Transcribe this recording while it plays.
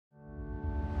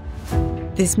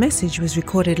This message was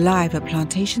recorded live at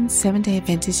Plantation Seventh-day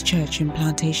Adventist Church in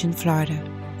Plantation, Florida.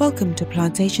 Welcome to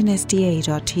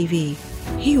PlantationSDA.tv.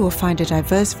 Here you will find a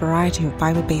diverse variety of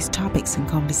Bible-based topics and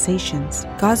conversations.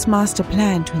 God's master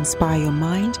plan to inspire your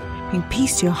mind, bring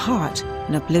peace to your heart,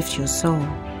 and uplift your soul.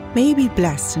 May you be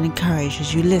blessed and encouraged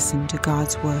as you listen to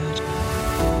God's Word.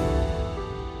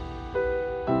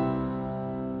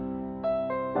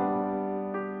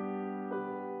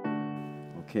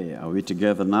 Okay, are we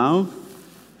together now?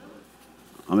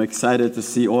 I'm excited to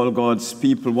see all God's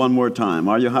people one more time.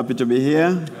 Are you happy to be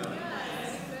here?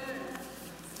 Yes.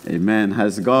 Amen.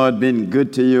 Has God been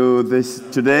good to you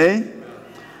today?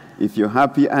 If you're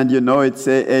happy and you know it,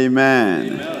 say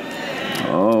amen. Amen.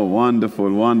 Oh,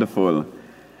 wonderful, wonderful.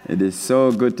 It is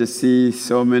so good to see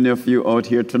so many of you out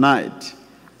here tonight.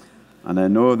 And I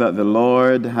know that the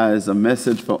Lord has a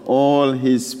message for all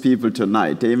his people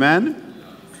tonight. Amen.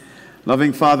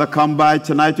 Loving Father, come by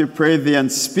tonight, we pray thee,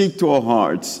 and speak to our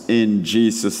hearts in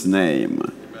Jesus' name.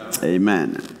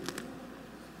 Amen.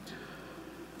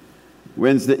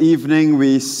 Wednesday evening,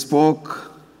 we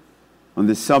spoke on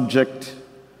the subject,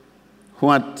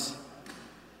 what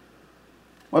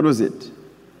was it?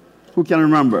 Who can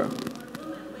remember?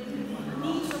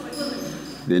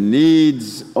 The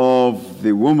needs of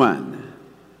the woman.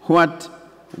 What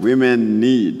women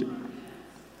need.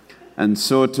 And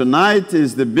so tonight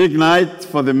is the big night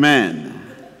for the men.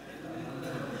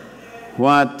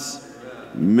 What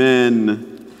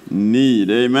men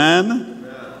need. Amen?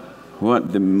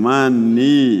 What the man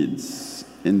needs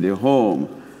in the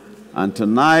home. And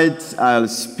tonight I'll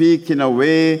speak in a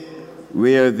way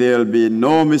where there'll be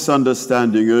no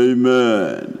misunderstanding.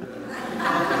 Amen.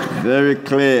 Very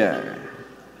clear.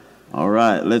 All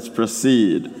right, let's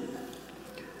proceed.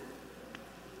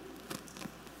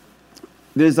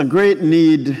 There's a great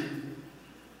need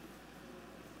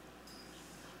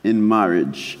in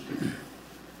marriage.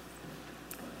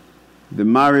 The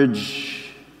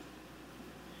marriages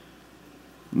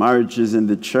in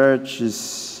the church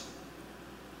is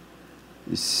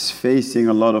facing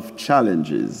a lot of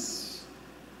challenges.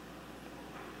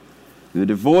 The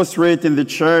divorce rate in the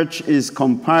church is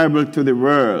comparable to the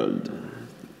world.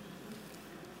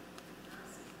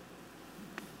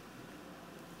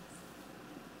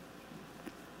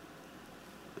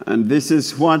 And this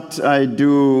is what I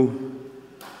do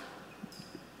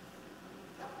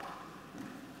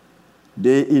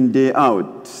day in, day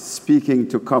out, speaking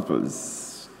to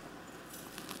couples.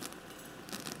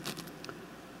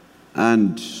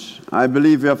 And I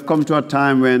believe we have come to a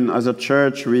time when, as a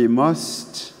church, we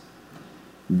must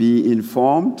be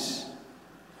informed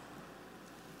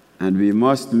and we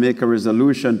must make a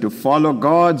resolution to follow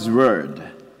God's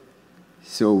word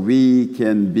so we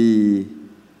can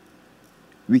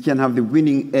have the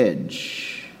winning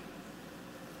edge,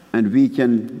 and we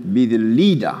can be the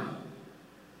leader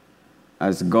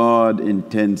as God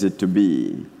intends it to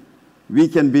be. We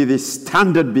can be the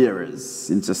standard bearers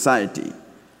in society.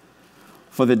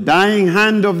 For the dying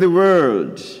hand of the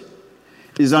world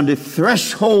is on the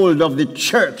threshold of the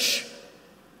church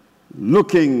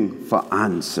looking for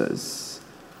answers.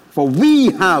 For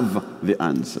we have the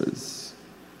answers.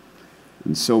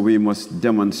 And so we must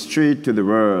demonstrate to the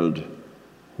world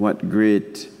what a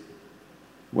great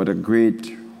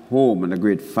home and a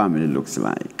great family looks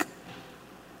like.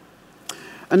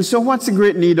 And so what's the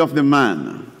great need of the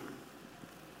man?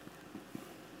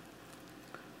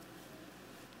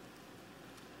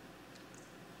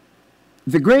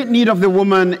 The great need of the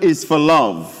woman is for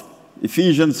love.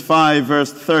 Ephesians 5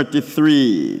 verse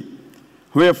 33.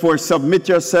 Wherefore submit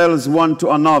yourselves one to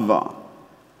another.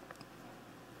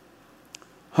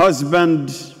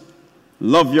 Husband,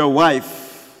 love your wife.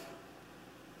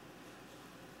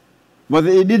 But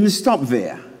it didn't stop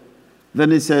there.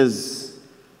 Then it says,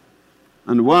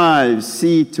 and wives,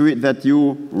 see to it that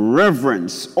you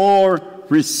reverence or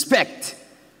respect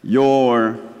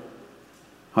your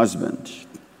husband.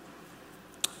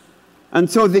 And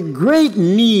so the great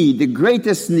need, the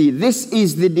greatest need, this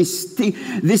is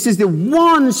the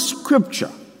one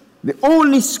scripture, the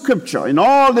only scripture in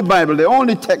all the Bible, the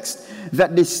only text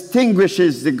that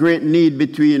distinguishes the great need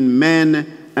between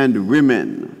men and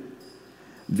women.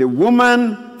 The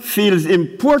woman feels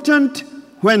important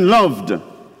when loved,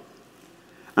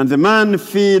 and the man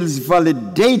feels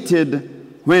validated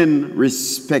when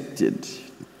respected.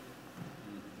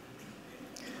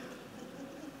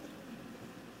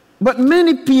 But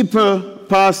many people,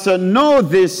 Pastor, know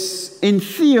this in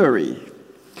theory.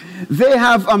 They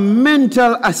have a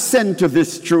mental assent to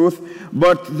this truth,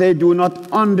 but they do not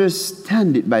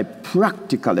understand it by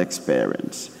practical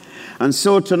experience. And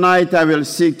so tonight I will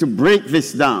seek to break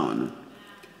this down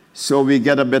so we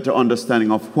get a better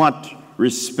understanding of what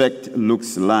respect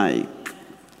looks like.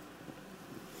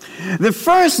 The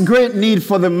first great need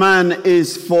for the man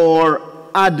is for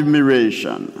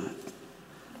admiration.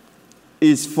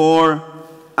 Is for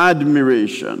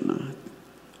admiration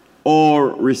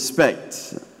or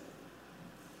respect.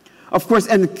 Of course,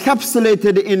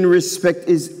 encapsulated in respect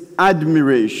is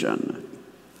admiration.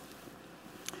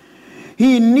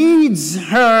 He needs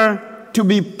her to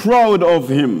be proud of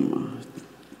him.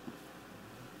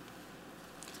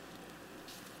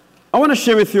 I want to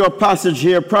share with you a passage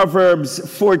here, Proverbs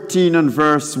 14 and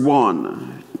verse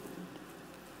 1.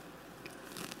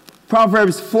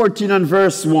 Proverbs 14 and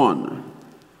verse 1.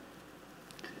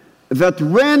 That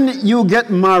when you get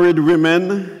married,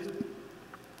 women,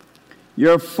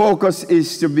 your focus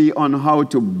is to be on how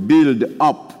to build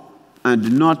up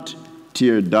and not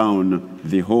tear down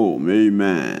the home.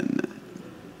 Amen.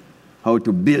 How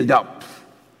to build up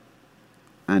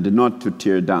and not to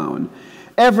tear down.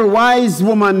 Every wise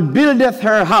woman buildeth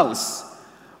her house,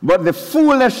 but the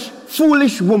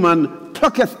foolish woman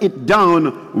plucketh it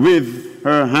down with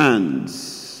her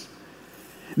hands.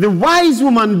 The wise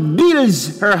woman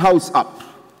builds her house up.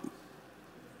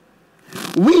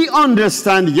 We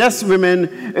understand, yes,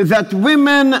 women, that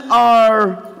women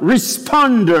are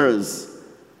responders.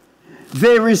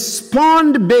 They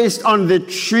respond based on the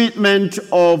treatment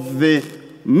of the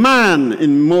man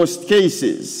in most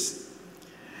cases.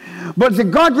 But the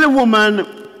godly woman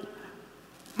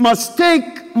must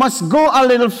go a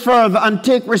little further and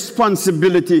take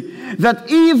responsibility that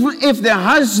even if the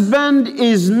husband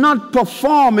is not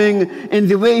performing in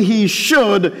the way he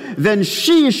should, then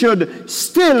she should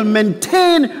still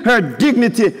maintain her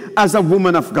dignity as a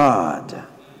woman of God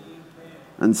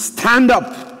and stand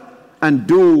up and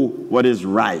do what is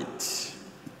right.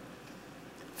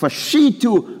 For she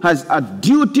too has a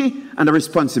duty and a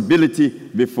responsibility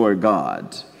before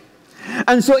God.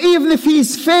 And so even if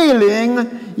he's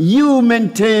failing, you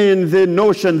maintain the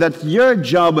notion that your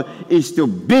job is to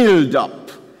build up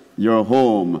your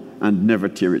home and never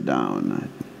tear it down.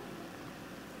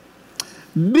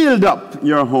 Build up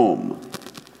your home.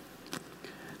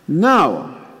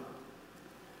 Now,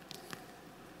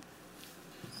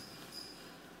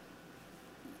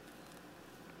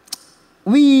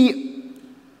 we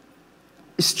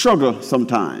struggle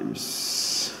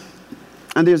sometimes,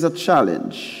 and there's a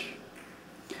challenge.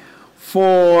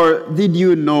 For did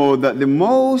you know that the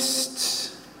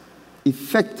most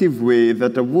effective way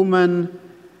that a woman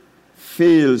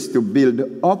fails to build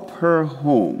up her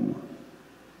home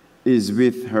is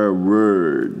with her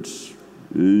words?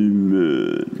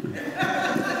 Amen.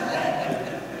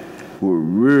 Her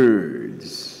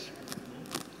words.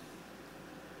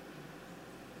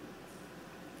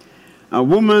 A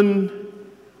woman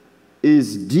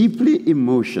is deeply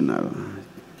emotional,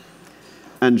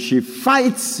 and she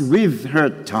fights with her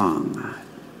tongue.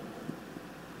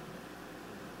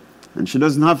 And she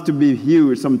doesn't have to be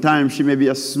huge. Sometimes she may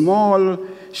be small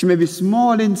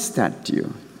in stature.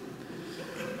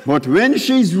 But when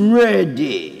she's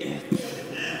ready,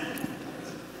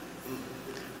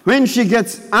 when she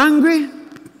gets angry,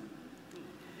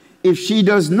 if she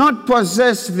does not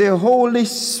possess the Holy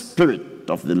Spirit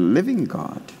of the living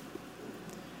God,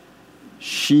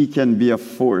 she can be a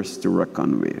force to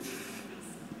reckon with.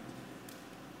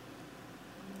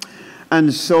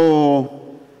 And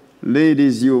so,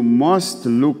 ladies, you must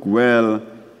look well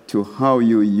to how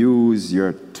you use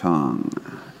your tongue.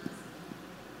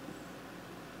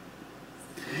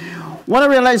 What I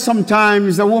realize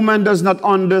sometimes, a woman does not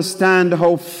understand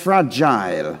how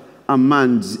fragile a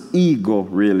man's ego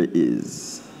really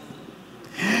is.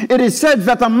 It is said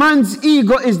that a man's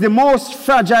ego is the most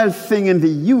fragile thing in the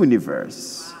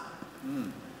universe.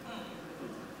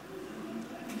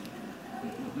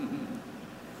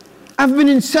 I've been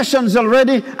in sessions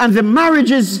already, and the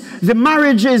marriage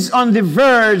is on the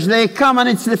verge. They come, and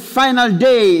it's the final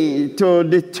day to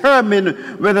determine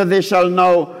whether they shall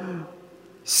now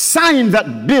sign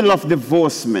that bill of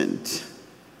divorcement.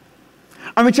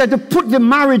 And we try to put the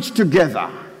marriage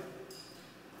together.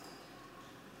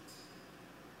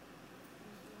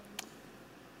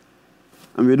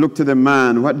 And we look to the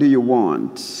man, what do you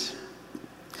want?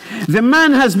 The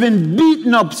man has been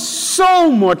beaten up so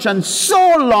much and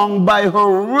so long by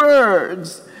her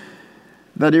words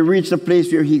that he reached a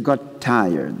place where he got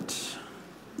tired.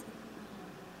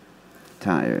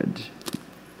 Tired.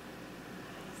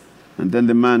 And then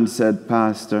the man said,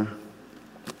 Pastor,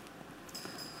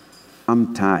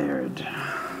 I'm tired.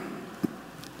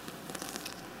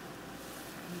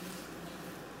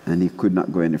 And he could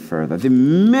not go any further. The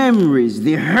memories,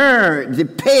 the hurt, the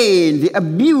pain, the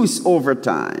abuse over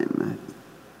time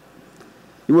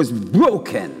He was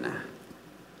broken.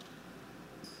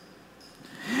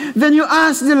 Then you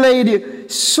ask the lady,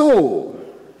 so,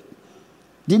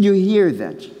 did you hear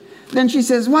that? Then she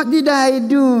says, what did I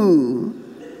do?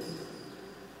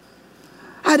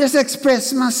 I just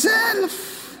expressed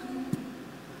myself.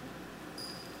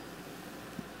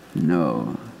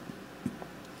 No.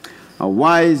 A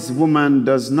wise woman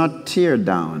does not tear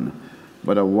down,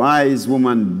 but a wise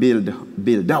woman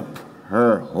build up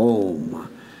her home,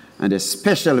 and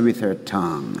especially with her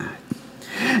tongue.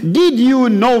 Did you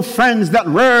know, friends, that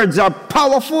words are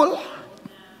powerful?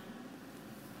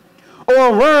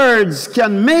 Or words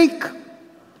can make?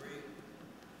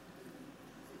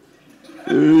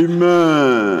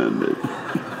 Amen.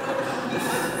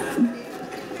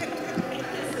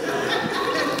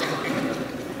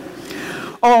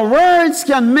 Or words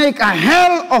can make a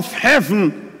hell of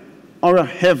heaven or a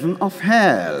heaven of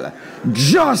hell.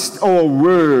 Just our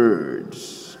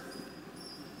words.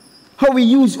 How we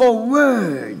use our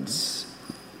words.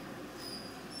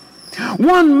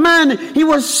 One man, he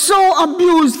was so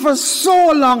abused for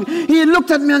so long. He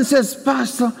looked at me and says,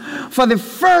 Pastor, for the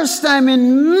first time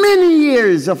in many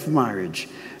years of marriage,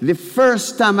 the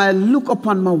first time I look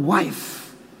upon my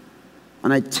wife,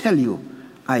 and I tell you,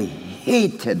 I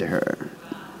hated her.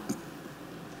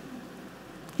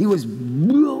 He was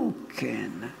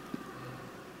broken.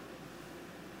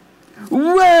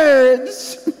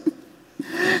 Words.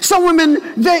 Some women,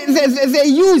 they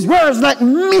use words like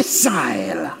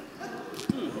missile.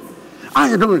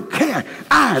 I don't care.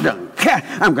 I don't care.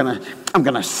 I'm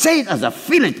gonna say it as I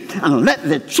feel it and let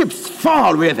the chips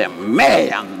fall where they may,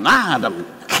 and I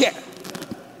don't care.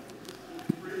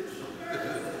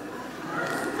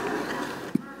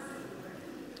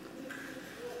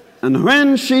 And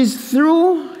when she's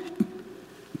through,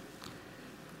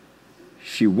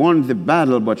 she won the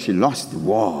battle, but she lost the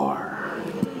war.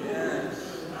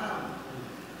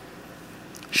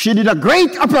 She did a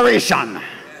great operation,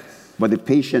 but the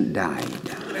patient died.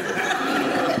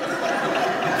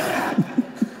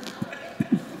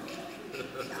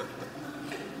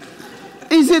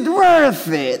 Is it worth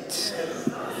it?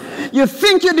 You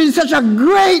think you did such a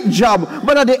great job,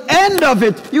 but at the end of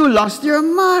it, you lost your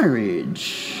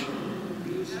marriage.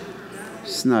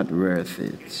 It's not worth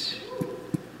it.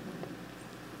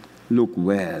 Look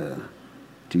well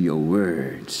to your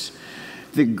words.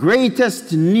 The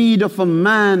greatest need of a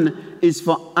man is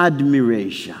for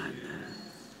admiration.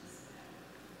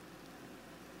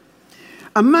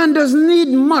 A man doesn't need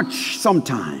much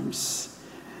sometimes.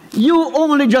 You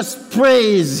only just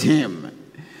praise him.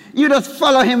 You just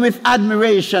follow him with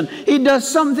admiration. He does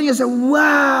something, you say,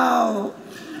 wow,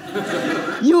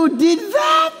 you did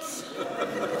that?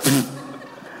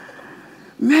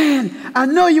 Man, I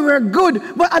know you were good,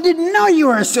 but I didn't know you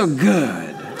were so good.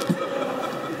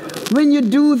 When you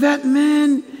do that,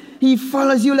 man, he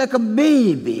follows you like a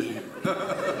baby.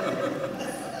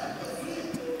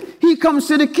 He comes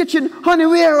to the kitchen, honey,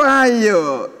 where are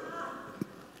you?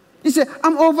 He said,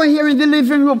 I'm over here in the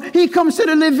living room. He comes to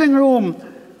the living room.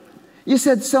 You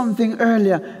said something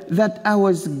earlier that I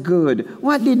was good.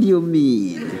 What did you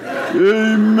mean?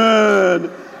 Amen.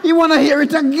 You want to hear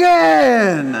it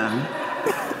again?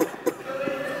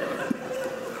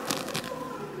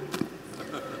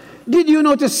 Did you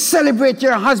know to celebrate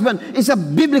your husband is a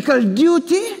biblical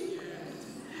duty?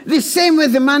 The same way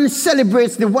the man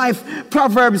celebrates the wife.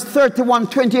 Proverbs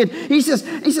 31:28. He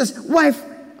says, wife,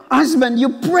 husband,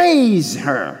 you praise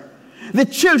her. The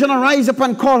children arise up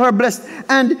and call her blessed,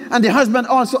 and the husband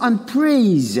also and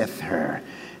praiseth her.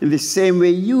 In the same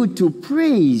way, you too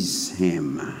praise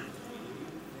him.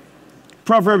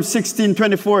 Proverbs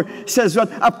 16:24 says what?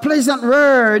 A pleasant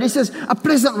word. It says, a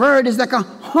pleasant word is like a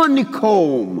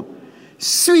honeycomb,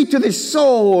 sweet to the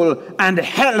soul and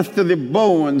health to the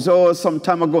bones. Oh, some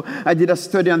time ago, I did a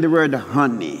study on the word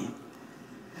honey.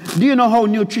 Do you know how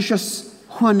nutritious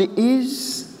honey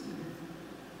is?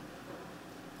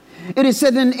 It is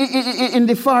said in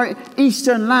the far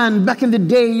eastern land, back in the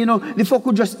day, the folk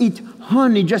would just eat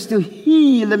honey just to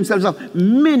heal themselves of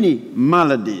many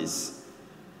maladies.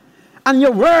 And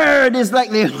your word is like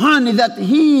the honey that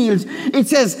heals. It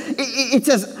says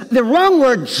the wrong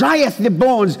word drieth the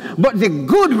bones, but the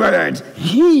good word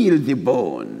heal the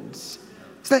bones.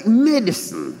 It's like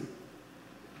medicine.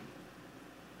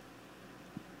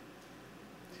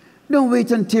 Don't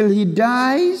wait until he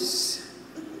dies.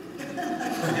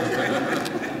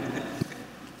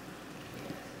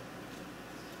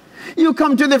 You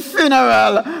come to the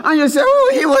funeral and you say,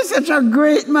 oh, he was such a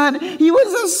great man. He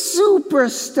was a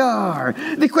superstar.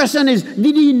 The question is,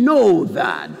 did he know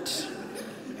that?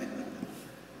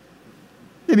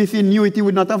 Maybe if he knew it, he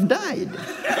would not have died.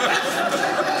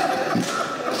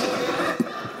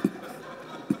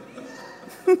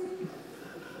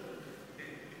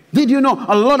 Did you know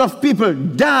a lot of people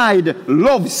died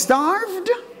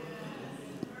love-starved?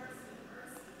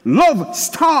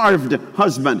 Love-starved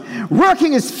husband,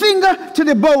 working his finger to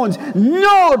the bones,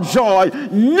 no joy,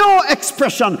 no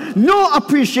expression, no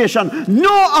appreciation,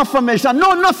 no affirmation,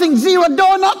 no nothing, zero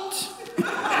donut.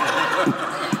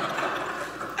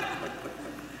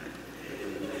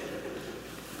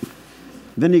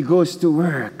 Then he goes to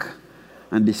work,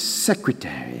 and the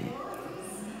secretary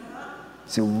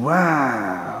says,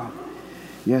 wow,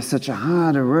 you're such a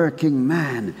hard-working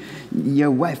man. Your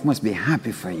wife must be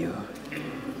happy for you.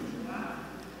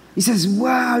 He says,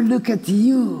 wow, look at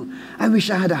you. I wish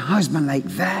I had a husband like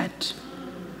that.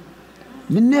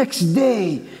 The next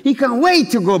day, he can't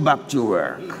wait to go back to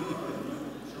work.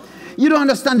 You don't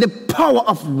understand the power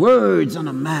of words on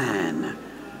a man.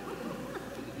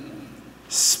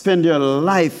 Spend your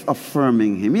life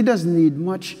affirming him. He doesn't need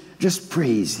much. Just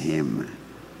praise him.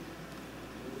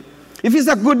 If he's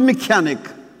a good mechanic,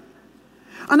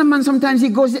 and a man sometimes he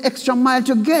goes the extra mile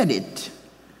to get it.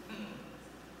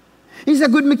 He's a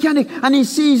good mechanic, and he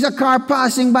sees a car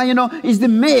passing by, it's the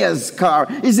mayor's car,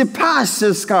 it's the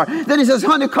pastor's car. Then he says,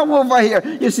 honey, come over here.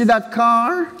 You see that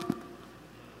car?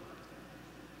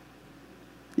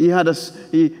 He had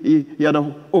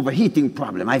an overheating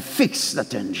problem. I fixed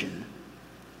that engine.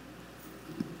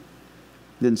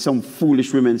 Then some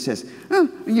foolish woman says, oh,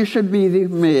 you should be the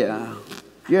mayor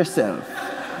yourself.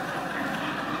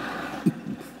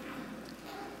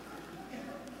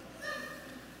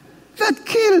 That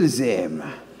kills him.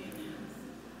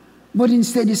 But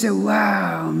instead you say,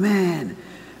 wow, man,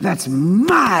 that's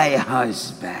my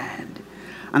husband.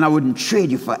 And I wouldn't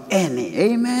trade you for any.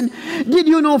 Amen. Did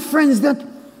you know, friends, that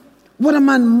what a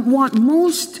man wants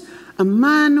most? A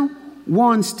man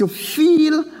wants to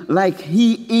feel like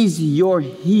he is your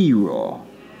hero.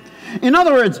 In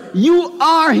other words, you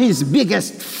are his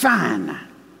biggest fan.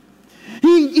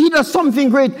 He does something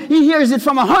great. He hears it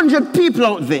from 100 people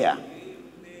out there.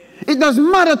 It doesn't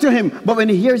matter to him. But when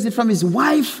he hears it from his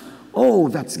wife, oh,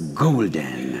 that's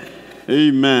golden.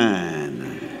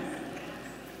 Amen.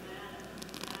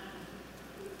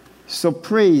 So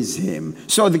praise him.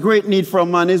 So the great need for a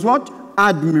man is what?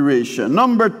 Admiration.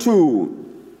 Number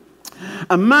 2,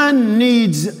 a man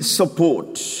needs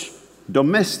support.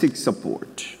 Domestic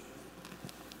support.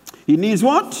 He needs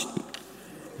what?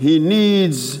 He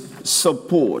needs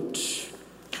support.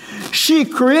 She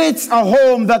creates a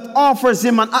home that offers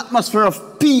him an atmosphere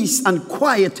of peace and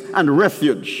quiet and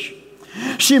refuge.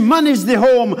 She manages the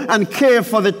home and cares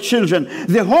for the children.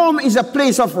 The home is a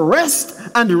place of rest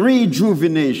and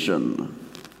rejuvenation.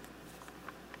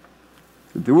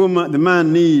 The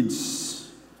man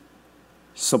needs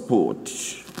support.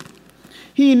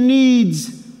 He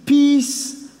needs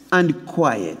peace and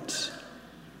quiet.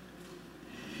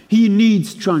 He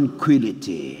needs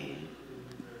tranquility.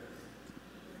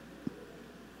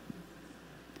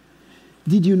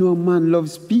 Did you know a man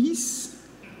loves peace?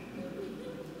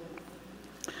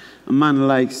 A man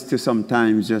likes to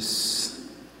sometimes just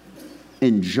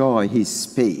enjoy his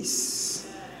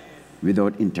space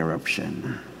without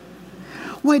interruption.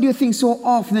 Why do you think so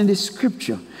often in the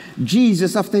scripture,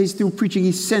 Jesus, after he's through preaching,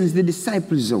 he sends the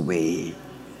disciples away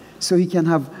so he can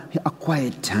have a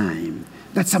quiet time?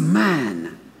 That's a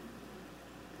man.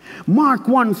 Mark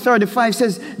 1:35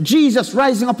 says, Jesus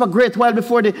rising up a great while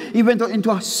before he went into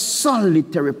a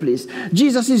solitary place.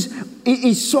 Jesus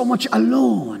is so much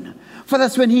alone. For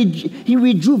that's when he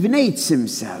rejuvenates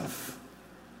himself.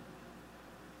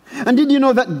 And did you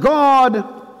know that God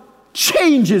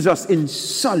changes us in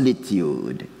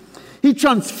solitude? He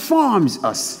transforms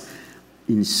us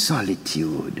in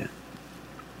solitude.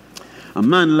 A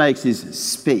man likes his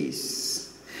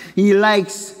space. He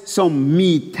likes some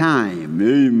me time.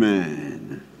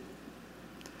 Amen.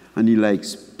 And he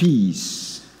likes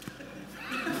peace.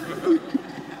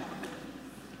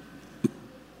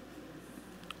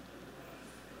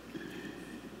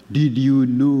 Did you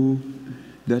know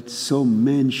that some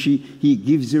men, he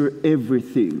gives her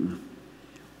everything?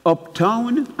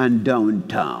 Uptown and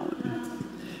downtown.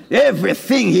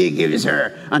 Everything he gives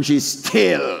her, and she's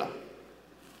still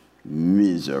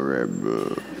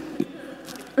miserable.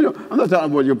 I'm not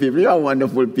talking about you people. You are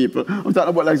wonderful people. I'm talking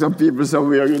about like some people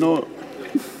somewhere,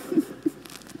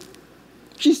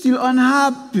 She's still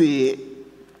unhappy.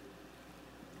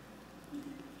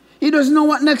 He doesn't know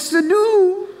what next to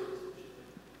do.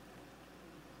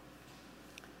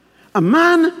 A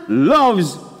man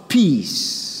loves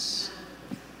peace.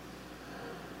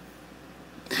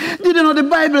 Did you know the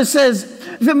Bible says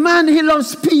the man, he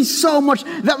loves peace so much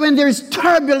that when there is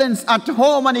turbulence at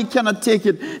home and he cannot take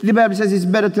it, the Bible says it's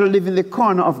better to live in the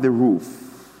corner of the roof.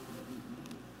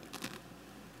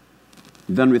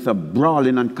 than with a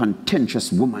brawling and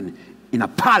contentious woman in a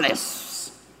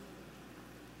palace.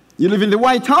 You live in the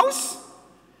White House?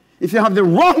 If you have the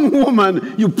wrong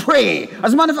woman, you pray.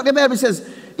 As a matter of fact, the Bible says,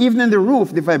 even in the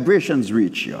roof, the vibrations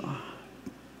reach you.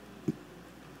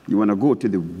 You want to go to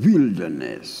the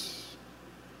wilderness,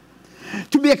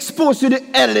 to be exposed to the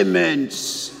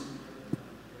elements,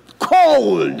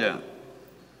 cold.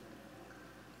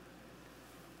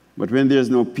 But when there's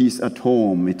no peace at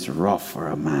home, it's rough for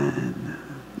a man.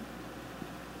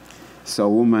 So a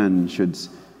woman should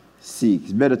seek.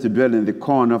 It's better to dwell in the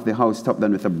corner of the housetop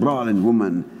than with a brawling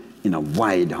woman in a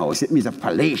wide house. It means a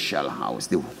palatial house,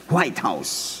 the White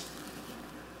House.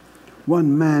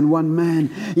 One man,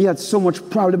 he had so much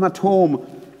problem at home.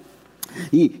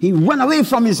 He went away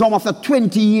from his home after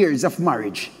 20 years of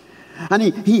marriage. And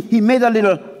he made a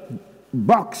little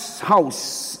box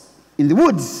house in the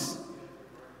woods.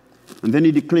 And then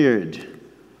he declared,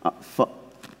 for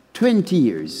 20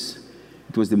 years,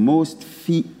 it was the most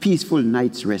peaceful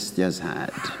night's rest he has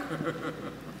had.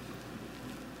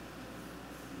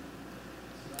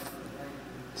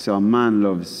 So a man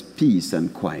loves peace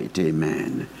and quiet,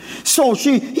 amen. So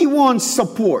he wants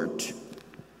support,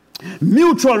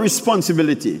 mutual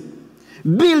responsibility,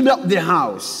 build up the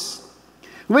house.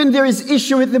 When there is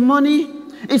issue with the money,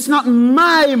 it's not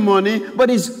my money, but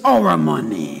it's our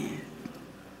money.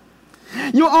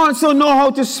 You also know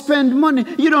how to spend money.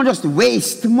 You don't just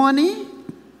waste money.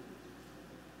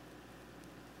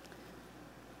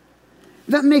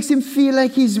 That makes him feel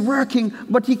like he's working,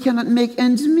 but he cannot make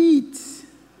ends meet.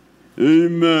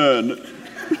 Amen.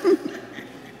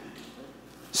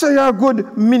 So you're a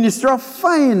good minister of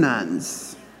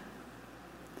finance.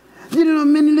 You know,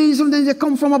 many ladies, sometimes they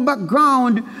come from a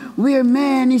background where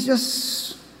man is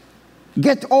just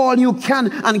get all you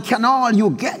can and can all you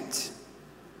get.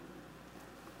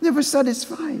 Never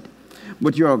satisfied.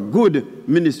 But you're a good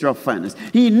minister of finance.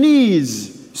 He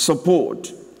needs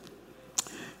support.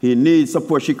 He needs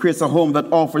support. She creates a home that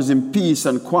offers him peace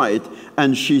and quiet,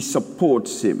 and she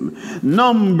supports him.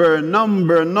 Number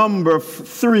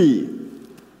 3.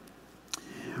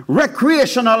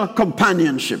 Recreational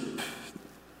companionship.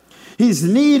 His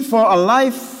need for a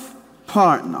life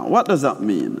partner. What does that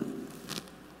mean?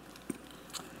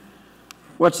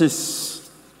 Watch this.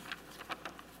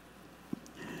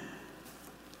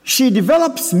 She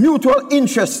develops mutual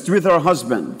interest with her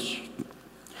husband.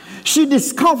 She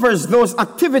discovers those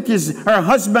activities her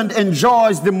husband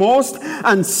enjoys the most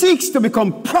and seeks to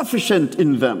become proficient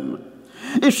in them.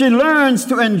 If she learns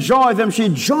to enjoy them, she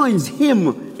joins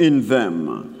him in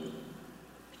them.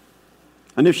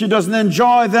 And if she doesn't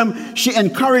enjoy them, she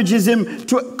encourages him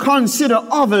to consider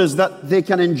others that they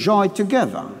can enjoy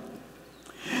together.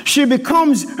 She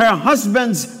becomes her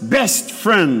husband's best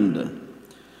friend,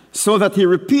 so that he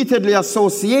repeatedly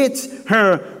associates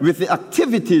her with the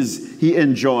activities he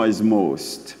enjoys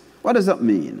most. What does that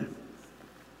mean?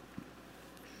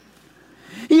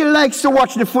 He likes to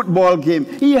watch the football game.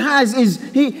 He has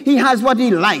what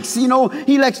he likes. You know,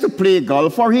 he likes to play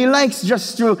golf, or he likes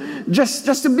just to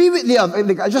be with the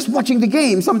other guy, just watching the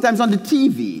game, sometimes on the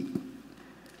TV.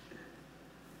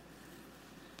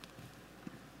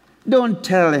 Don't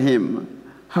tell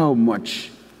him how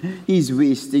much he's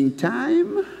wasting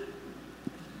time.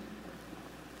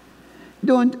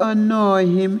 Don't annoy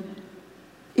him.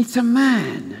 It's a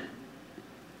man.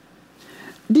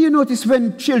 Do you notice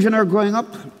when children are growing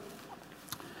up?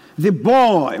 The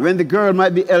boy, when the girl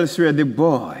might be elsewhere, the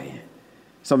boy,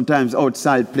 sometimes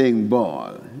outside playing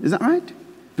ball. Is that right?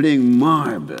 Playing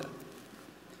marble.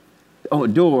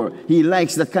 Outdoor. He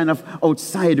likes that kind of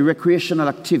outside recreational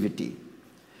activity.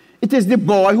 It is the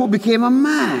boy who became a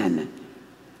man.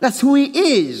 That's who he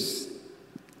is.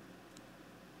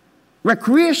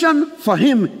 Recreation for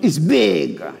him is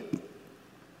big.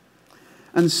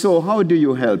 And so, how do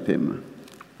you help him?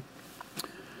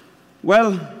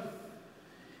 Well,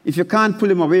 if you can't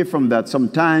pull him away from that,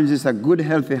 sometimes it's a good,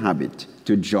 healthy habit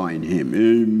to join him.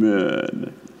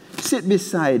 Amen. Sit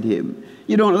beside him.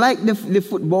 You don't like the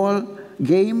football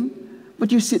game,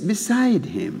 but you sit beside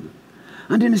him.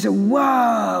 And then you say,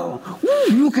 wow,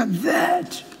 woo, look at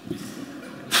that.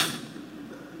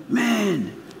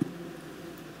 Man,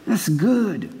 that's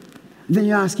good. Then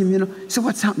you ask him, so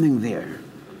what's happening there?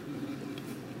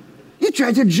 You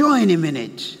try to join him in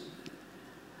it.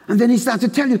 And then he starts to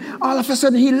tell you, all of a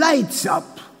sudden he lights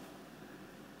up.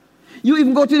 You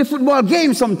even go to the football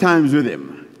game sometimes with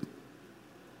him.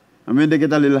 And when they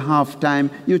get a little half time,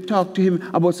 you talk to him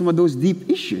about some of those deep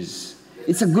issues.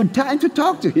 It's a good time to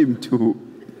talk to him too.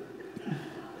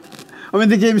 And when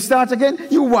the game starts again,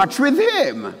 you watch with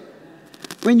him.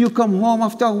 When you come home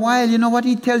after a while, you know what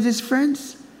he tells his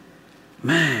friends?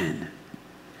 Man,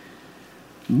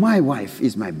 my wife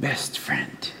is my best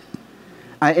friend.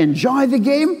 I enjoy the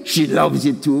game. She loves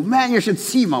it too. Man, you should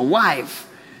see my wife.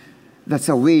 That's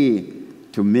a way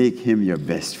to make him your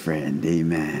best friend.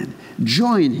 Amen.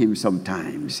 Join him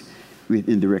sometimes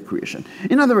in the recreation.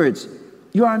 In other words,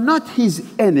 you are not his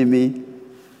enemy.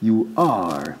 You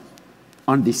are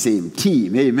on the same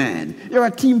team. Amen. You're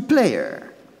a team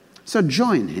player. So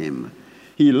join him.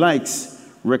 He likes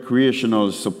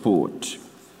recreational support.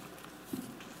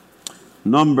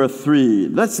 Number 3.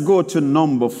 Let's go to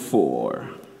number 4.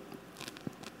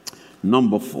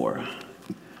 Number 4.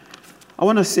 I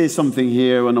want to say something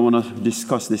here when I want to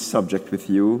discuss this subject with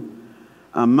you.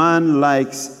 A man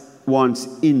wants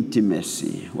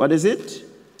intimacy. What is it?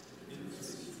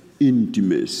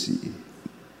 Intimacy.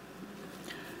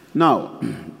 Now,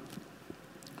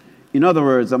 in other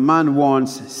words, a man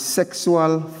wants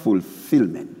sexual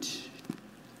fulfillment.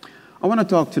 I want to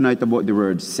talk tonight about the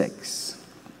word sex.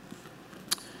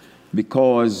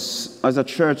 Because as a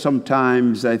church,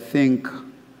 sometimes I think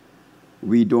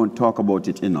we don't talk about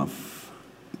it enough.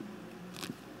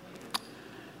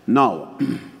 Now,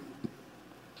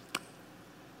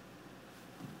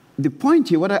 the point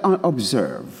here, what I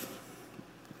observe,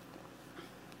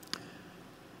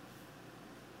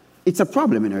 it's a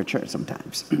problem in our church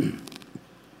sometimes.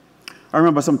 I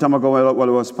remember some time ago while I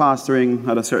was pastoring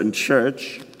at a certain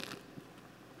church,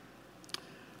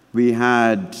 we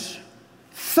had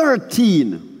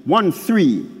 13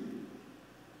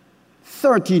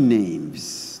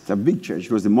 names. It's a big church.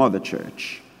 It was the mother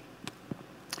church.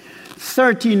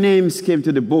 13 names came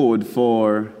to the board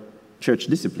for church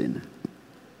discipline.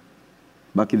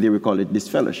 Back in the day, we called it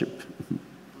disfellowship.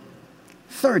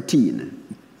 13.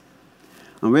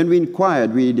 And when we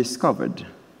inquired, we discovered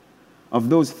of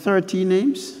those 13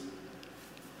 names,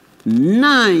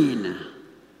 9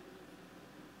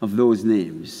 of those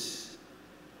names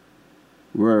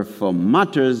were for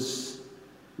matters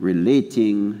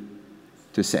relating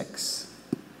to sex.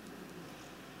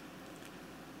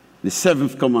 The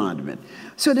 7th commandment.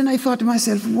 So then I thought to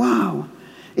myself, wow,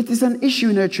 it is an issue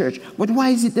in our church, but why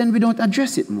is it then we don't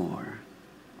address it more?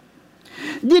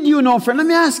 Did you know, friend, let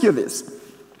me ask you this.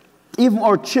 Even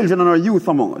our children and our youth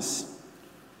among us.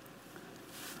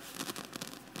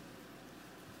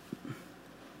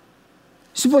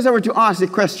 Suppose I were to ask the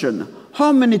question,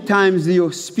 how many times do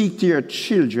you speak to your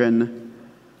children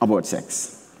about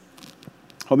sex?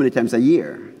 How many times a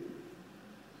year?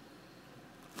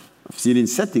 I've seen in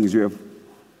settings where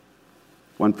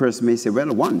one person may say,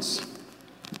 well, once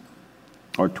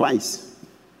or twice.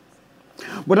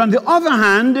 But on the other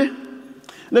hand,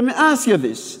 let me ask you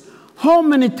this. How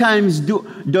many times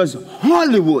does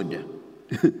Hollywood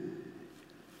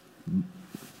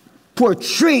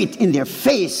portray it in their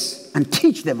face and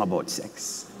teach them about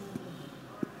sex?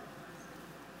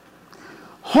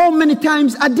 How many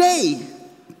times a day?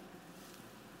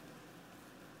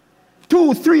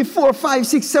 2, 3, 4, 5,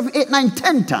 6, 7, 8, 9,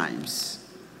 10 times.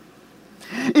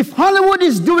 If Hollywood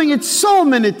is doing it so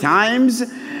many times,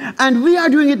 and we are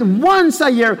doing it once a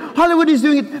year, Hollywood is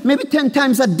doing it maybe 10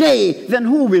 times a day, then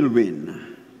who will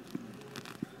win?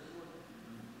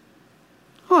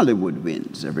 Hollywood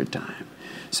wins every time.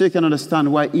 So you can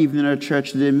understand why even in our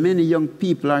church today, many young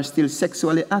people are still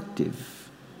sexually active.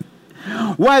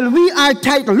 While we are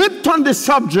tight-lipped on the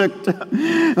subject,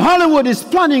 Hollywood is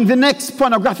planning the next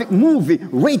pornographic movie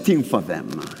waiting for them.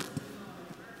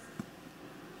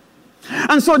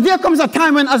 And so there comes a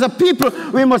time when, as a people,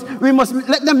 we must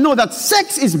let them know that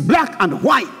sex is black and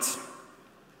white.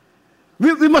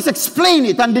 We must explain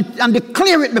it and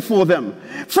declare it before them.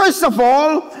 First of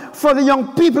all, for the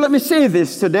young people, let me say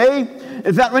this today,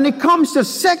 that when it comes to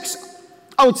sex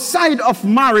outside of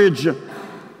marriage,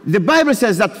 the Bible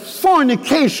says that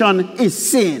fornication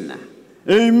is sin.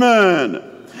 Amen.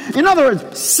 In other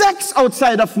words, sex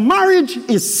outside of marriage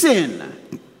is sin.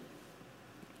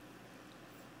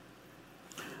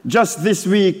 Just this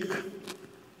week,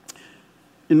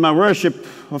 in my worship,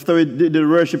 after we did the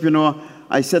worship,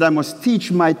 I said I must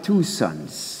teach my 2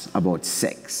 sons about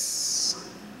sex.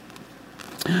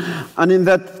 And in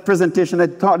that presentation, I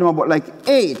taught them about like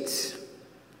 8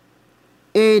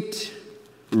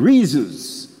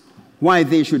 reasons why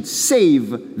they should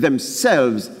save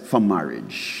themselves from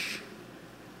marriage.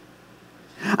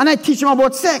 And I teach them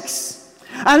about sex.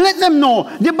 I let them know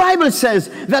the Bible says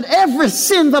that every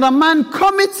sin that a man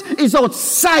commits is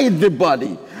outside the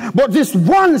body. But this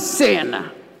one sin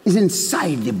is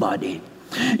inside the body.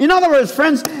 In other words,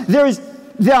 friends,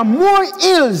 there are more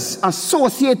ills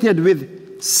associated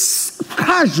with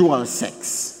casual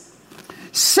sex.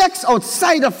 Sex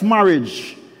outside of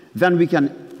marriage than we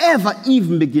can ever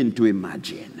even begin to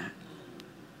imagine.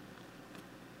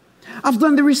 I've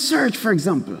done the research, for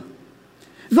example.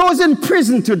 Those in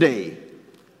prison today,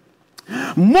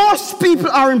 most people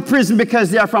are in prison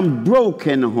because they are from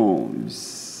broken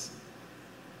homes.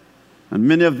 And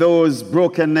many of those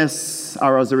brokenness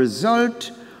are as a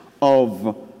result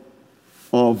of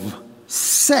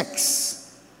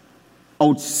sex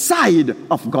outside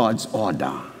of God's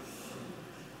order.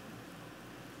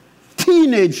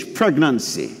 Teenage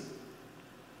pregnancy.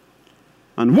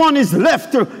 And one is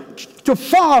left to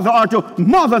father or to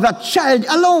mother that child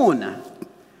alone.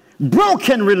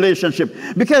 Broken relationship.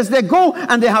 Because they go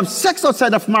and they have sex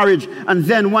outside of marriage and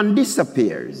then one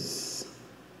disappears.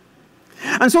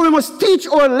 And so we must teach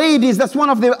our ladies, that's one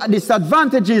of the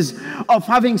disadvantages of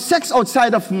having sex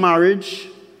outside of marriage,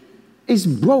 is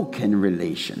broken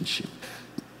relationship.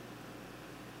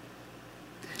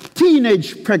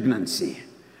 Teenage pregnancy.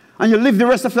 And you live the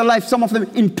rest of your life, some of them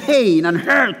in pain and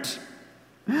hurt.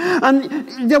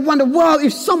 And they wonder, wow,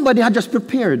 if somebody had just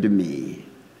prepared me.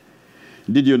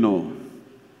 Did you know?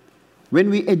 When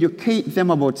we educate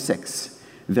them about sex,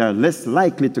 they are less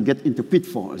likely to get into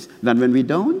pitfalls than when we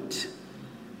don't.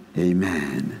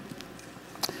 Amen.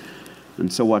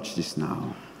 And so watch this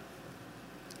now.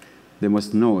 They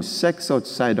must know sex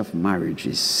outside of marriage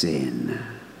is sin.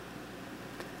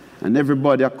 And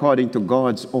everybody, according to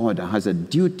God's order, has a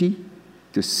duty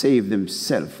to save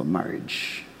themselves for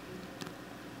marriage.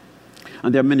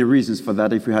 And there are many reasons for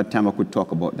that. If we had time, I could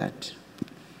talk about that.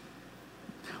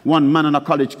 One man on a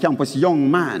college campus,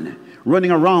 young man,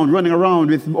 running around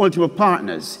with multiple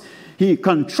partners. He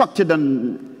contracted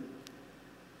an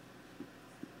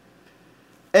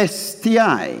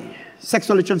STI,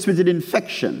 sexually transmitted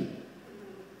infection.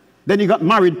 Then he got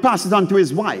married, passed it on to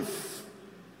his wife.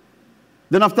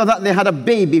 Then after that, they had a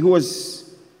baby who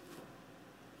was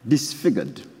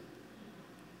disfigured.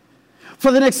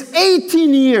 For the next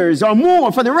 18 years or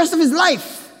more, for the rest of his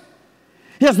life,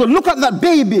 he has to look at that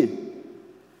baby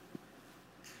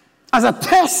as a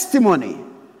testimony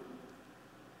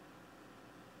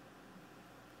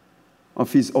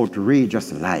of his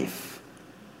outrageous life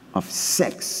of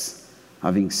sex,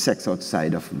 having sex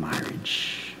outside of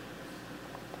marriage.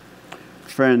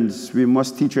 Friends, we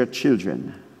must teach our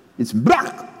children. It's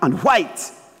black and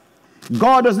white.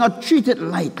 God does not treat it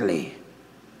lightly.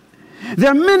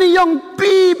 There are many young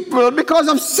people, because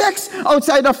of sex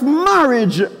outside of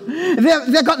marriage,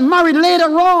 they got married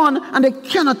later on and they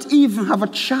cannot even have a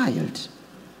child.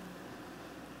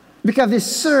 Because the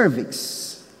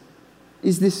cervix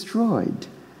is destroyed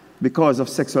because of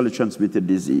sexually transmitted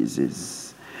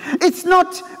diseases. It's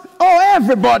not, oh,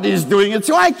 everybody's doing it,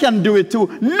 so I can do it too.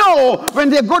 No,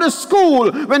 when they go to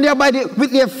school, when they're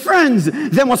with their friends,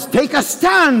 they must take a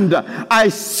stand. I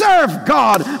serve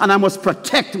God and I must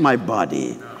protect my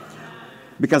body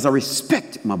because I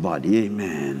respect my body.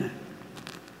 Amen.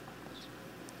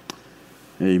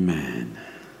 Amen.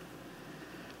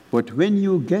 But when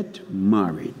you get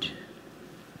married,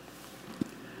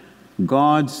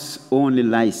 God's only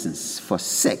license for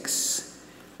sex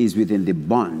is within the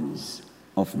bonds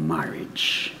of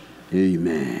marriage.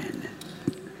 Amen.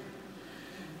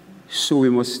 So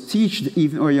we must teach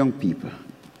even our young people.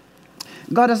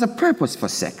 God has a purpose for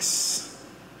sex.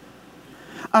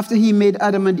 After he made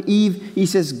Adam and Eve, he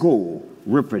says, go,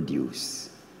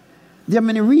 reproduce. There are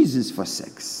many reasons for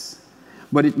sex,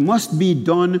 but it must be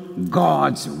done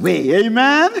God's way.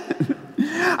 Amen?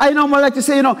 I normally like to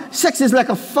say, sex is like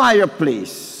a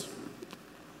fireplace.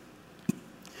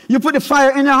 You put the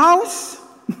fire in your house.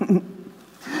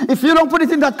 If you don't put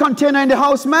it in that container in the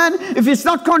house, man, if it's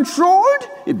not controlled,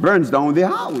 it burns down the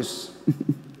house.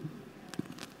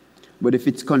 But if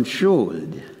it's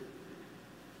controlled,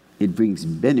 it brings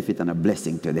benefit and a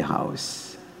blessing to the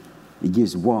house. It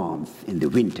gives warmth in the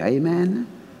winter, amen?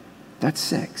 That's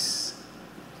sex.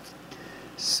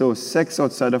 So sex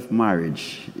outside of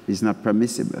marriage is not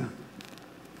permissible.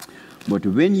 But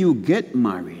when you get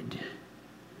married,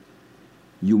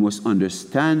 you must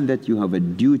understand that you have a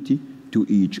duty to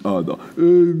each other.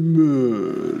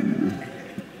 Amen.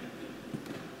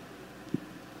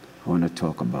 I want to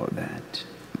talk about that.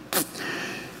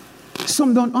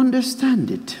 Some don't understand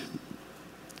it.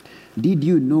 Did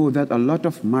you know that a lot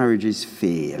of marriages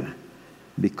fail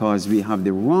because we have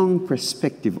the wrong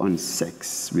perspective on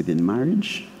sex within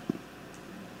marriage?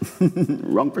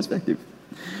 Wrong perspective.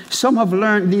 Some have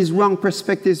learned these wrong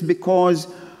perspectives because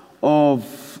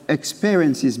of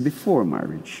experiences before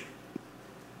marriage.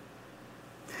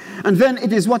 And then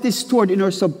it is what is stored in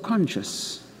our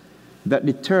subconscious that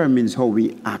determines how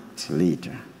we act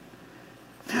later.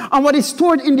 And what is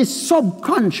stored in the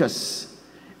subconscious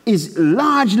is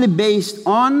largely based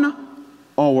on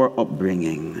our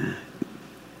upbringing.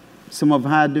 Some have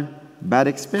had bad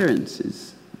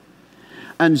experiences.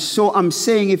 And so I'm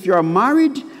saying if you're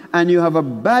married and you have a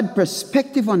bad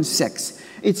perspective on sex,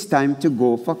 it's time to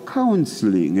go for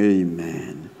counseling.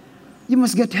 Amen. You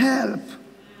must get help.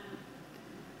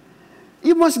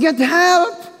 You must get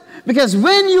help. Because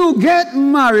when you get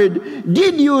married,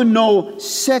 did you know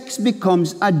sex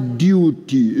becomes a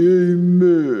duty?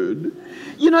 Amen.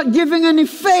 You're not giving any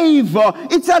favor.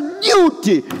 It's a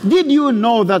duty. Did you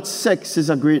know that sex is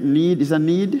a great need? Is a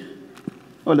need?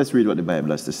 Oh, let's read what the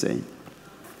Bible has to say.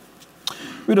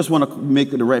 We just want to make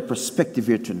the right perspective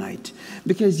here tonight.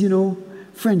 Because,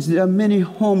 friends, there are many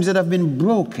homes that have been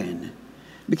broken.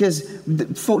 Because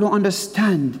folk don't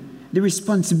understand the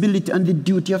responsibility and the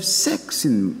duty of sex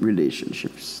in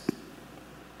relationships.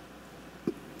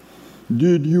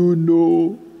 Did you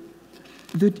know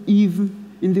that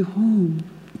even in the home,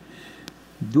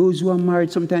 those who are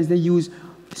married, sometimes they use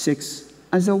sex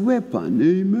as a weapon?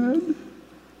 Amen?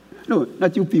 No,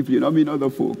 not you people, I mean other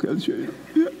folk.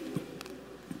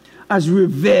 As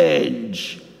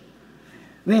revenge.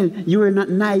 Well, you were not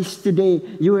nice today.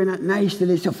 You were not nice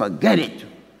today, so forget it.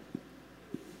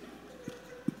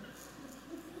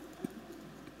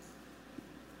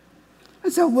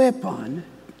 It's a weapon.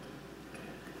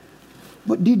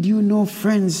 But did you know,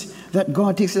 friends, that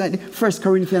God takes it like 1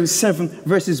 Corinthians 7,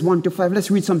 verses 1 to 5.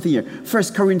 Let's read something here. 1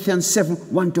 Corinthians 7,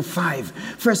 1 to 5.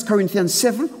 1 Corinthians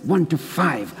 7, 1 to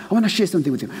 5. I want to share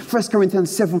something with you. 1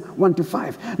 Corinthians 7, 1 to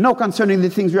 5. Now concerning the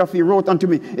things whereof he wrote unto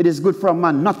me, it is good for a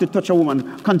man not to touch a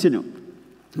woman. Continue.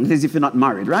 As if you're not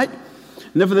married, right?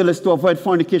 Nevertheless, to avoid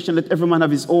fornication, let every man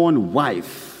have his own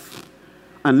wife.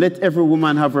 And let every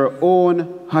woman have her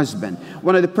own husband.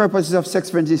 One of the purposes of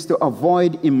sex, friends, is to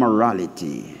avoid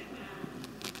immorality.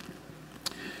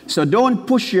 So don't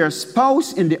push your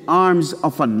spouse in the arms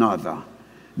of another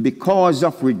because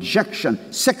of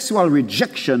rejection, sexual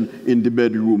rejection in the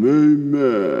bedroom.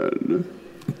 Amen.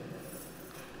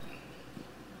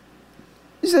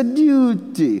 It's a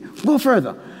duty. Go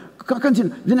further.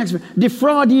 Continue. The next one.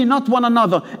 Defraud ye not one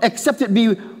another, except it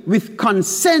be with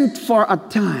consent for a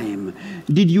time.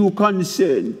 Did you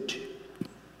consent?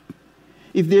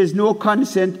 If there's no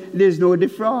consent, there's no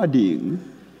defrauding.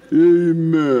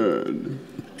 Amen.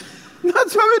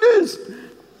 That's how it is.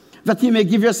 That you may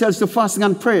give yourselves to fasting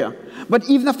and prayer. But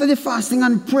even after the fasting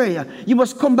and prayer, you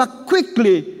must come back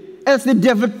quickly, else the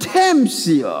devil tempts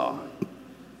you.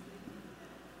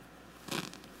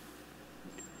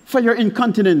 For your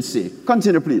incontinency.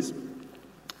 Continue, please.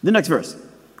 The next verse.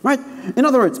 Right? In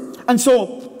other words, and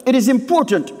so it is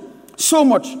important so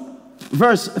much.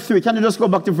 Verse 3. Can you just go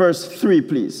back to verse 3,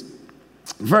 please?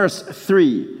 Verse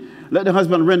 3. Let the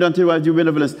husband render unto the wife due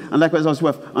benevolence, and likewise also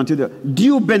wife unto the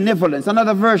due benevolence.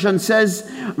 Another version says,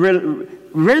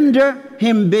 render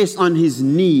him based on his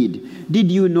need. Did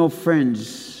you know,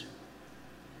 friends,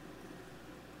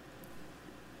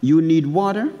 you need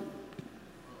water?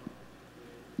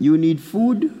 You need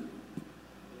food?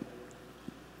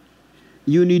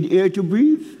 You need air to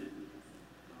breathe?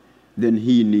 Then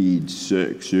he needs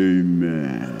sex.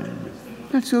 Amen.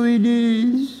 That's how it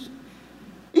is.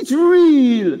 It's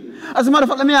real. As a matter of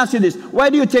fact, let me ask you this. Why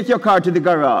do you take your car to the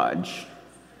garage?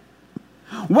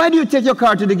 Why do you take your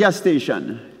car to the gas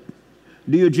station?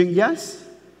 Do you drink gas?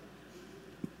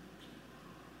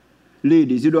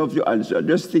 Ladies, you don't have to answer.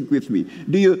 Just think with me.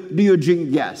 Do you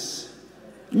drink gas?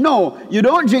 No, you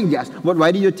don't drink gas. But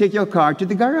why do you take your car to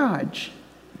the garage?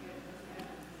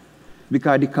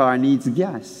 Because the car needs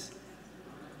gas.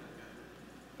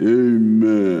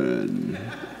 Amen.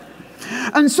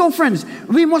 And so, friends,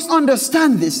 we must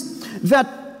understand this, that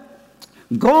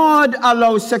God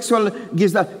allows sexual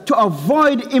gifts to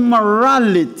avoid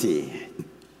immorality.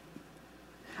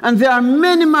 And there are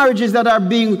many marriages that are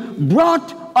being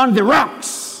brought on the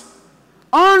rocks.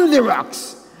 On the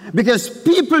rocks. Because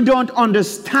people don't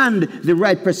understand the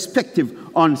right perspective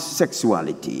on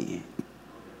sexuality.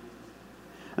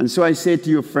 And so I say to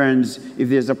you, friends, if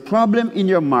there's a problem in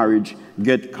your marriage,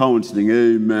 get counseling.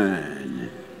 Amen.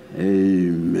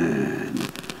 Amen.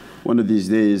 One of these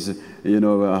days,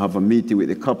 I'll have a meeting with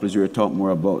the couples who will talk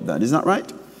more about that. Isn't that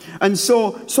right? And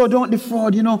so don't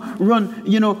defraud,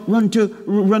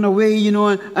 run away,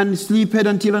 and sleephead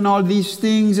until and all these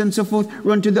things and so forth.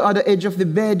 Run to the other edge of the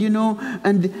bed,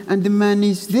 and the man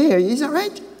is there. Is that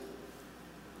right?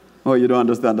 Oh, you don't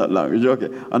understand that language. Okay.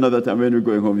 Another time when we're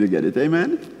going home, you get it.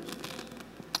 Amen?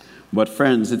 But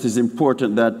friends, it is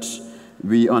important that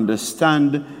we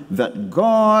understand that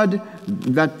God,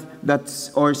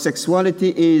 that our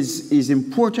sexuality is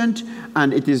important,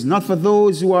 and it is not for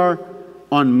those who are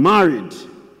unmarried.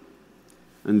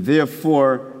 And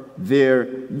therefore,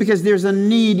 because there's a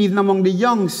need even among the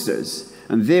youngsters,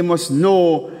 and they must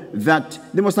know that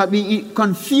they must not be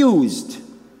confused.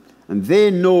 And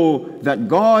they know that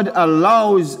God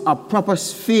allows a proper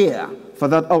sphere for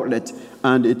that outlet,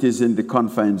 and it is in the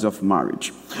confines of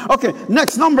marriage. Okay,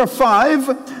 next, number 5,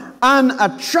 an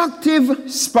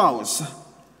attractive spouse.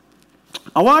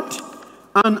 A what?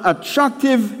 An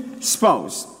attractive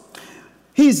spouse.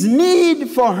 His need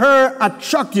for her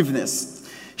attractiveness.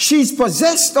 She's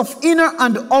possessed of inner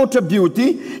and outer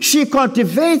beauty. She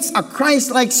cultivates a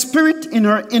Christ-like spirit in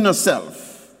her inner self.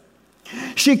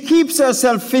 She keeps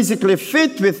herself physically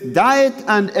fit with diet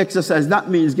and exercise. That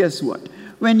means, guess what?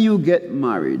 When you get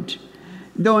married,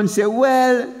 don't say,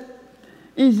 well,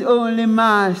 it's only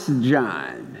Master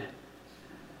John.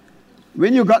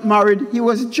 When you got married, he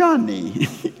was Johnny.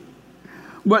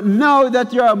 But now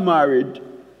that you are married,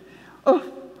 oh,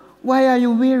 why are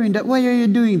you wearing that? Why are you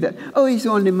doing that? Oh, it's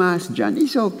only Master John.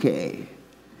 It's okay.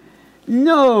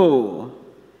 No.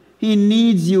 He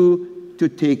needs you to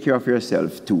take care of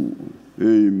yourself too.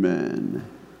 Amen.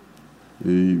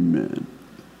 Amen.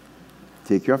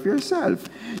 Take care of yourself.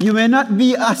 You may not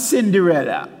be a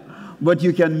Cinderella, but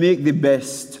you can make the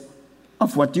best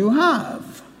of what you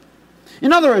have.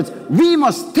 In other words, we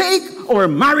must take our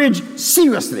marriage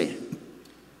seriously,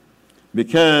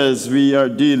 because we are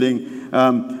dealing,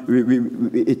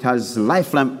 it has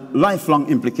lifelong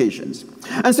implications.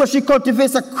 And so she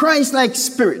cultivates a Christ-like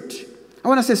spirit. I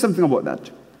want to say something about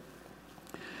that.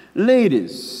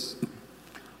 Ladies,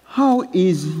 how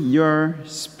is your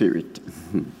spirit?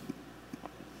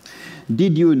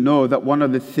 Did you know that one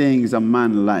of the things a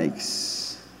man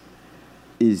likes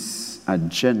is a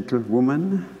gentle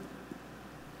woman?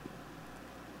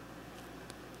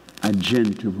 A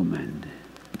gentle woman.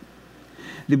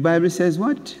 The Bible says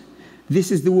what?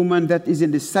 This is the woman that is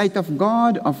in the sight of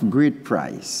God of great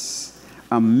price.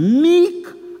 A meek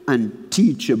and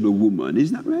teachable woman.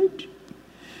 Isn't that right?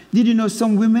 Did you know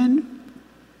some women,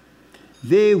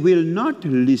 they will not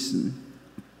listen.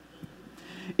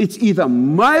 It's either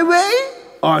my way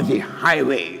or the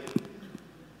highway.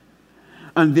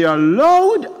 And they are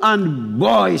loud and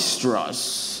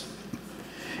boisterous.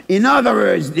 In other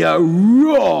words, they are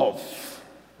rough.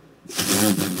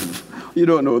 You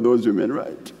don't know those women,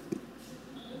 right?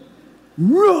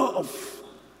 Rough.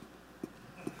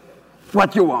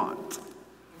 What you want.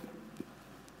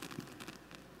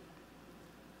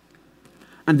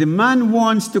 And the man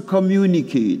wants to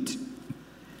communicate,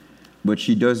 but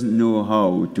she doesn't know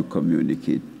how to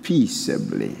communicate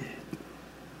peaceably.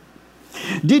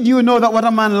 Did you know that what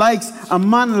a man likes? A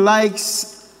man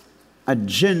likes a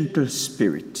gentle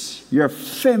spirit, your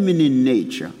feminine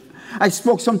nature. I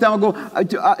spoke some time ago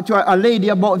to a lady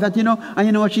about that, and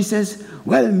you know what she says?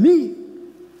 Well, me,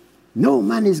 no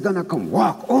man is going to come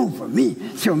walk over me.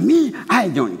 So me, I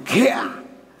don't care.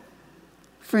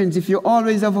 Friends, if you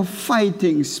always have a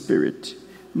fighting spirit,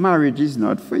 marriage is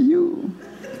not for you.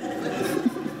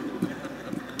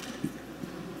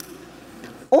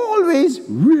 Always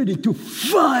ready to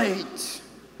fight.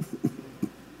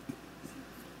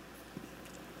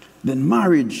 Then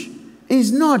marriage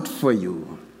is not for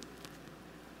you.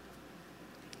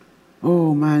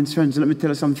 Oh, man, friends, let me tell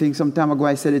you something. Some time ago,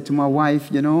 I said it to my wife,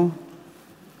 I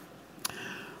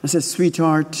said,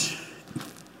 sweetheart,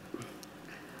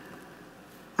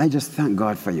 I just thank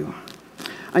God for you.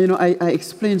 And, I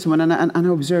explained to someone and I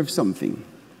observed something.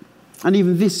 And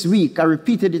even this week, I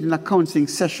repeated it in a counseling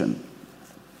session,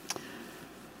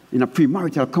 in a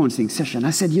premarital counseling session. I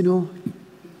said,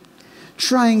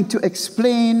 trying to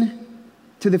explain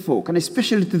to the folk, and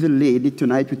especially to the lady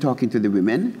tonight, we're talking to the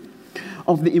women,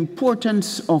 of the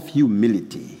importance of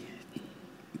humility.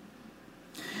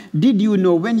 Did you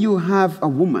know when you have a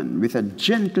woman with a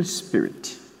gentle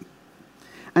spirit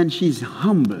and she's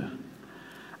humble,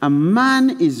 a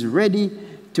man is ready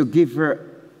to give her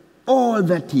all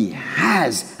that he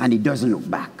has and he doesn't look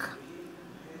back?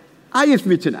 Are you with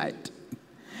me tonight?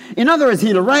 In other words,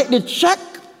 he'll write the check,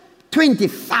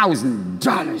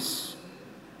 $20,000,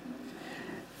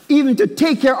 even to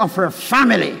take care of her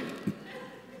family.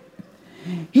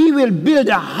 He will build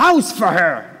a house for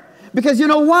her. Because you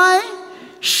know why?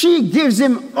 She gives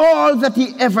him all that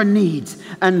he ever needs.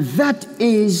 And that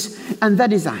is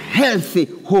a healthy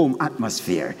home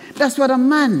atmosphere. That's what a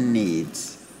man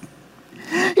needs.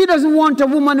 He doesn't want a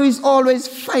woman who is always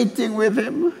fighting with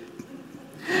him.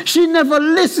 She never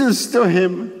listens to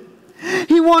him.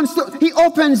 He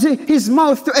opens his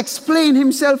mouth to explain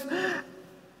himself.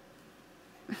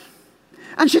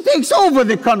 And she takes over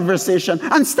the conversation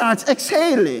and starts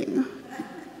exhaling.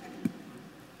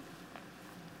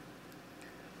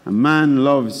 A man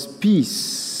loves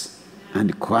peace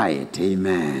and quiet.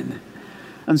 Amen.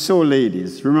 And so,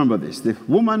 ladies, remember this. The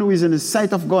woman who is in the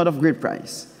sight of God of great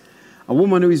price, a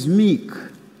woman who is meek,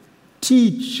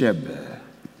 teachable.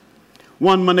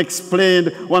 One man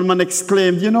exclaimed,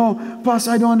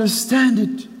 Pastor, I don't understand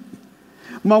it.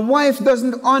 My wife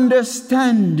doesn't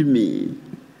understand me.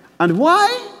 And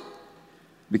why?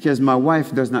 Because my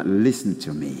wife does not listen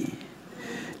to me.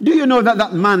 Do you know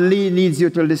that man needs you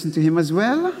to listen to him as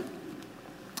well?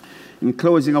 In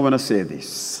closing, I want to say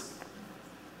this.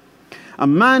 A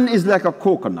man is like a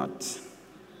coconut.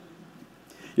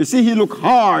 You see, he looks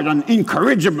hard and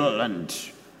incorrigible and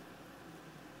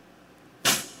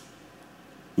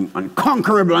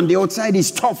unconquerable on the outside.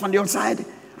 He's tough on the outside.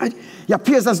 Right? He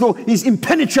appears as though he's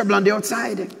impenetrable on the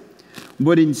outside.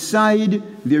 But inside,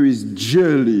 there is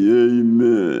jelly.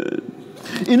 Amen.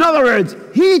 In other words,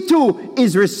 he too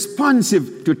is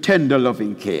responsive to tender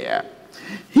loving care.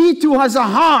 He too has a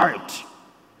heart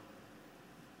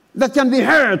that can be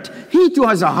hurt. He too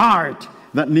has a heart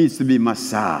that needs to be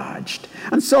massaged.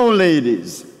 And so,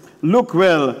 ladies, look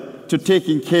well to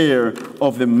taking care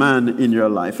of the man in your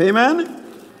life. Amen?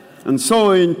 And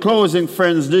so, in closing,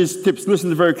 friends, these tips,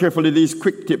 listen very carefully, these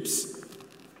quick tips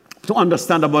to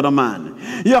understand about a man.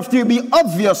 You have to be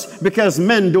obvious because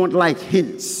men don't like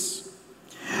hints.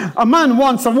 A man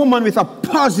wants a woman with a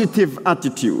positive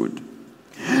attitude.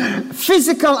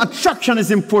 Physical attraction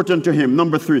is important to him,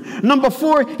 number 3. Number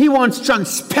 4, he wants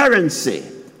transparency.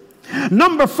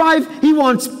 Number 5, he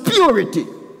wants purity.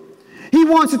 He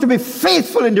wants it to be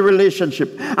faithful in the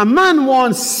relationship. A man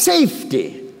wants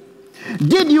safety.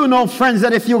 Did you know, friends,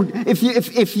 that if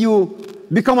you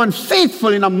become unfaithful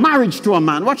in a marriage to a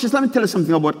man, watch this, let me tell you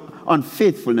something about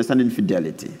unfaithfulness and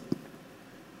infidelity.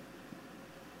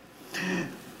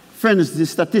 Friends, the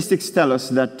statistics tell us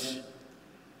that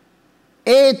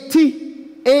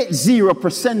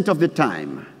 80% of the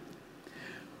time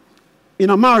in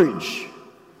a marriage,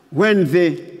 when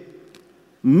the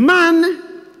man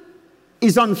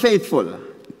is unfaithful,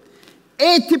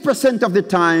 80% of the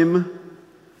time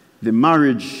the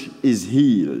marriage is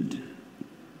healed.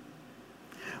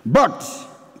 But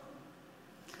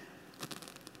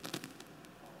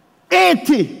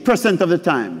 80% of the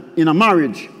time in a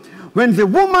marriage, when the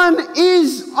woman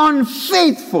is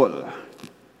unfaithful,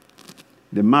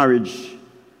 the marriage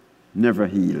never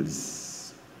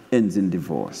heals, ends in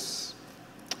divorce.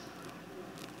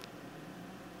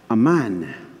 A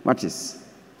man, watch this.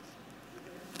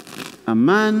 A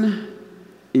man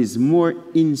is more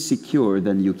insecure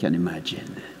than you can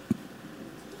imagine.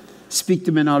 Speak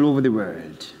to men all over the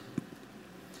world.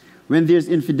 When there's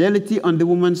infidelity on the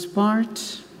woman's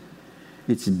part,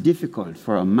 it's difficult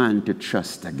for a man to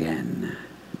trust again.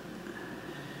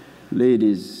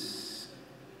 Ladies,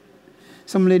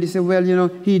 some ladies say, well,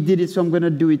 he did it, so I'm going to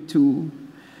do it too.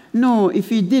 No, if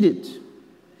he did it,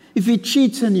 if he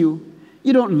cheats on you,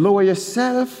 you don't lower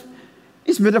yourself.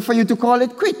 It's better for you to call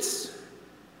it quits.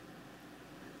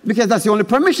 Because that's the only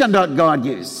permission that God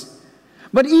gives.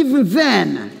 But even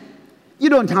then, you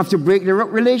don't have to break the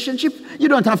relationship. You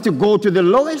don't have to go to the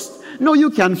lowest. No, you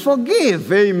can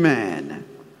forgive. Amen.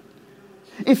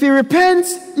 If he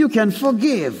repents, you can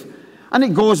forgive. And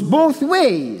it goes both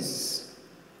ways.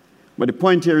 But the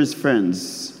point here is,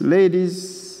 friends,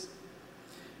 ladies,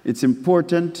 it's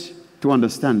important to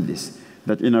understand this,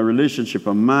 that in a relationship,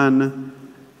 a man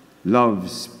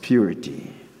loves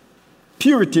purity.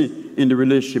 Purity in the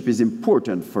relationship is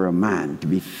important for a man to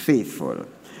be faithful.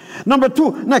 Number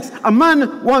 2, next, a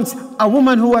man wants a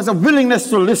woman who has a willingness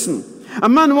to listen. A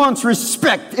man wants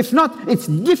respect. If not, it's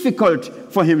difficult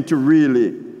for him to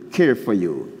really care for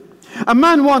you. A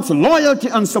man wants loyalty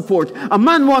and support. A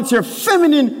man wants your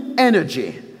feminine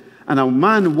energy. And a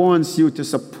man wants you to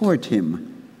support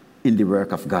him in the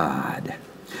work of God.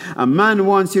 A man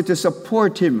wants you to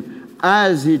support him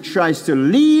as he tries to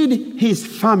lead his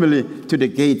family to the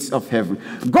gates of heaven.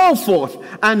 Go forth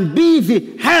and be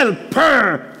the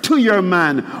helper to your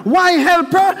man. Why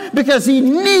helper? Because he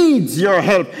needs your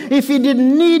help. If he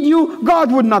didn't need you,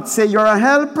 God would not say you're a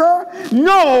helper.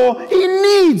 No, he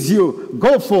needs you.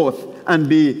 Go forth and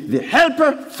be the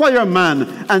helper for your man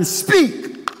and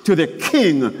speak to the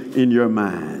king in your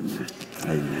man.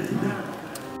 Amen.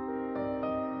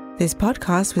 This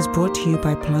podcast was brought to you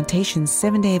by Plantation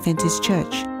Seventh-day Adventist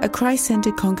Church, a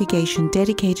Christ-centered congregation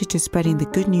dedicated to spreading the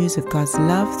good news of God's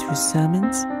love through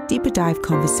sermons, deeper dive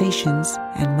conversations,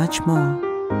 and much more.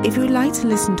 If you would like to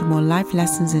listen to more life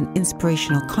lessons and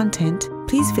inspirational content,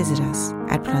 please visit us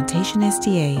at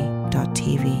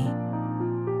plantationsda.tv.